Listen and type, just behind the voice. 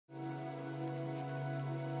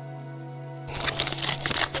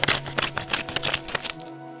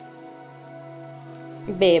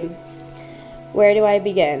Babe, where do I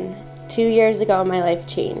begin? 2 years ago, my life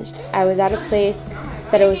changed. I was at a place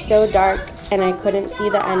that it was so dark and I couldn't see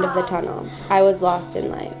the end of the tunnel. I was lost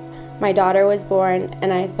in life. My daughter was born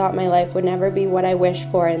and I thought my life would never be what I wished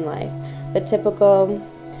for in life. The typical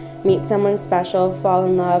meet someone special, fall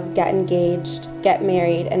in love, get engaged, get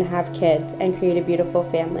married, and have kids and create a beautiful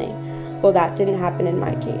family. Well, that didn't happen in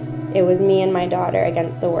my case. It was me and my daughter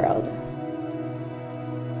against the world.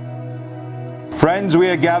 Friends, we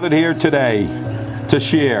are gathered here today to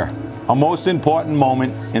share a most important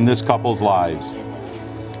moment in this couple's lives.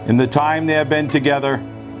 In the time they have been together,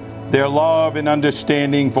 their love and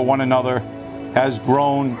understanding for one another has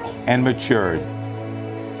grown and matured.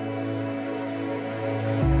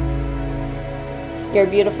 You're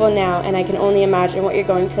beautiful now, and I can only imagine what you're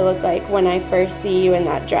going to look like when I first see you in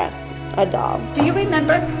that dress, a doll. Do you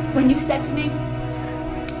remember when you said to me,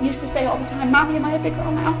 you used to say all the time, Mommy, am I a big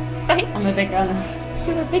girl now? Right? I'm a big girl now.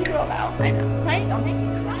 You're a big girl now. I know, right? Don't make me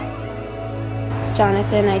cry.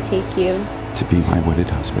 Jonathan, I take you to be my wedded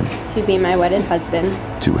husband. to be my wedded husband,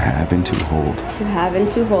 To have and to hold. to have and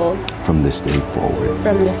to hold From this day forward.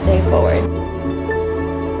 from this day forward.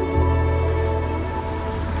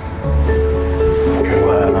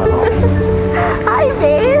 Hi,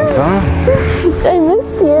 babe. What's up? I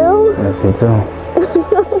missed you. Miss you too.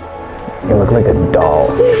 You look like a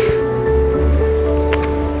doll.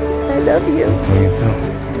 I love you. Me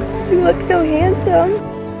too. You look so handsome.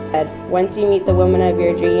 Once you meet the woman of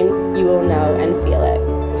your dreams, you will know and feel it.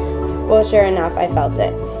 Well, sure enough, I felt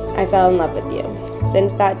it. I fell in love with you.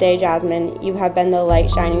 Since that day, Jasmine, you have been the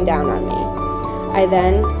light shining down on me. I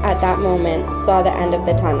then, at that moment, saw the end of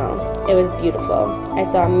the tunnel. It was beautiful. I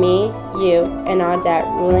saw me, you, and Audette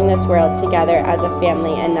ruling this world together as a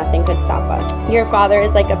family, and nothing could stop us. Your father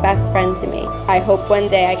is like a best friend to me. I hope one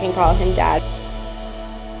day I can call him Dad.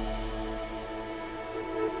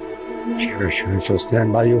 Cherish her and she'll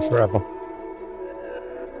stand by you forever.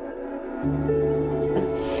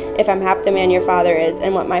 If I'm half the man your father is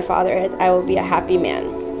and what my father is, I will be a happy man.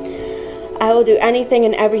 I will do anything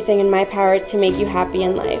and everything in my power to make you happy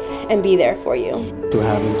in life and be there for you. To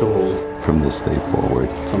have and to hold. From this day forward.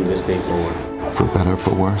 From this day forward. For better,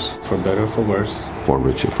 for worse. For better, for worse. For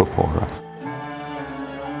richer, for poorer.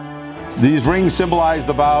 These rings symbolize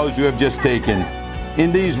the vows you have just taken.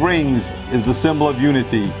 In these rings is the symbol of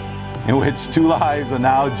unity, in which two lives are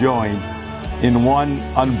now joined in one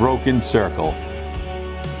unbroken circle.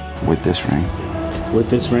 With this ring, With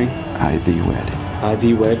this ring, I thee wed. I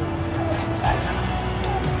thee wed.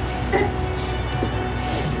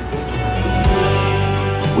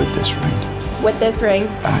 With this ring, With this ring,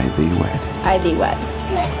 I thee wed. I thee wed.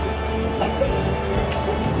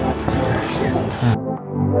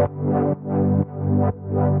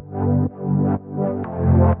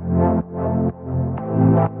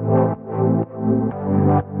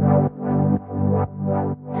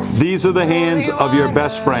 These are the hands of your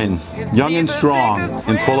best friend, young and strong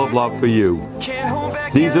and full of love for you.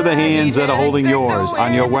 These are the hands that are holding yours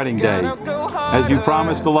on your wedding day, as you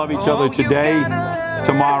promise to love each other today,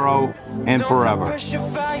 tomorrow, and forever.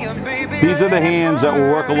 These are the hands that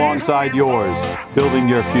will work alongside yours, building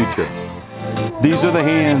your future. These are the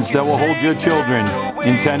hands that will hold your children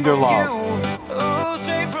in tender love.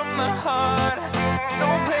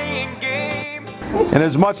 And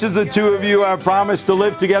as much as the two of you have promised to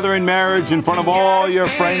live together in marriage in front of all your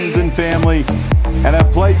friends and family, and have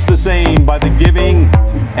pledged the same by the giving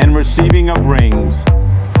and receiving of rings,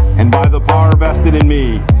 and by the power vested in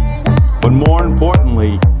me, but more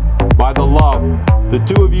importantly, by the love the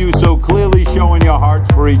two of you so clearly show in your hearts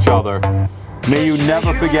for each other, may you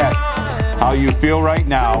never forget how you feel right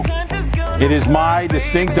now. It is my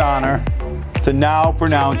distinct honor to now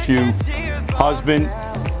pronounce you husband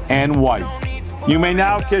and wife. You may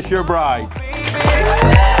now kiss your bride. Cause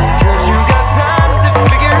you got time to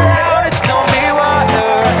figure out it's only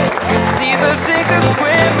water. Can see the sink or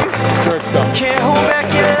swim. Can't hold back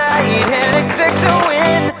your light and expect to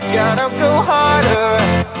win. Gotta go harder.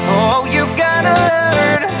 Oh, you've gotta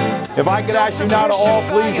learn. If I could ask you now to all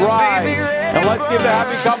please rise, and let's give the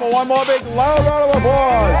happy couple one more big loud round of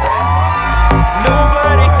applause.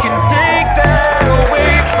 Nobody can take that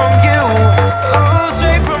away from you. Oh,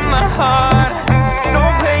 straight from my heart. No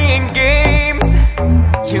playing games.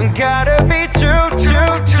 You gotta be true,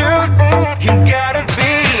 true, true. You gotta be.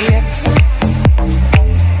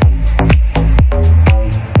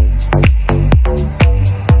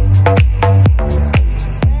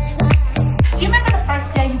 Do you remember the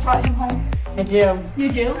first day you brought him home? I do.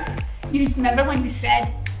 You do? You just remember when you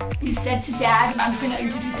said, you said to Dad, I'm going to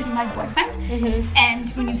introduce you to my boyfriend. And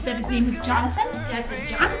when you said his name was Jonathan, Dad said,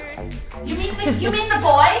 John? You mean the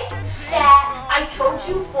boy that I told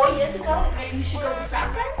you 4 years ago that you should go to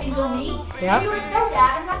soccer and go meet? Yep. And you were like, no,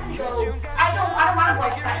 Dad, I'm not going to go. I don't want a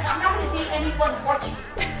boyfriend. I'm not going to date anyone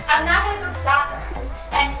Portuguese. I'm not going to go to soccer.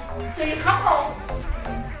 And so you come home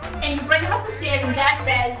and you bring him up the stairs, and Dad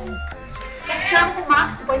says, that's Jonathan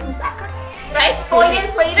Marks, the boy from soccer. Right? 4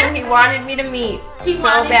 years later? He wanted me to meet so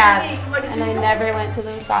wanted bad. you to meet. What did you And I say? never went to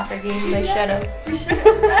those soccer games. I should have. You should have.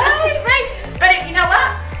 Right. But you know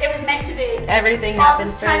what? It was meant to be. Everything All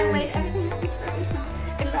happens this for time a later, reason. everything happens for a reason.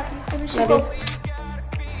 I love you. I wish you Love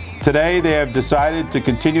both. Today, they have decided to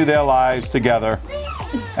continue their lives together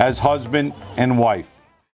as husband and wife.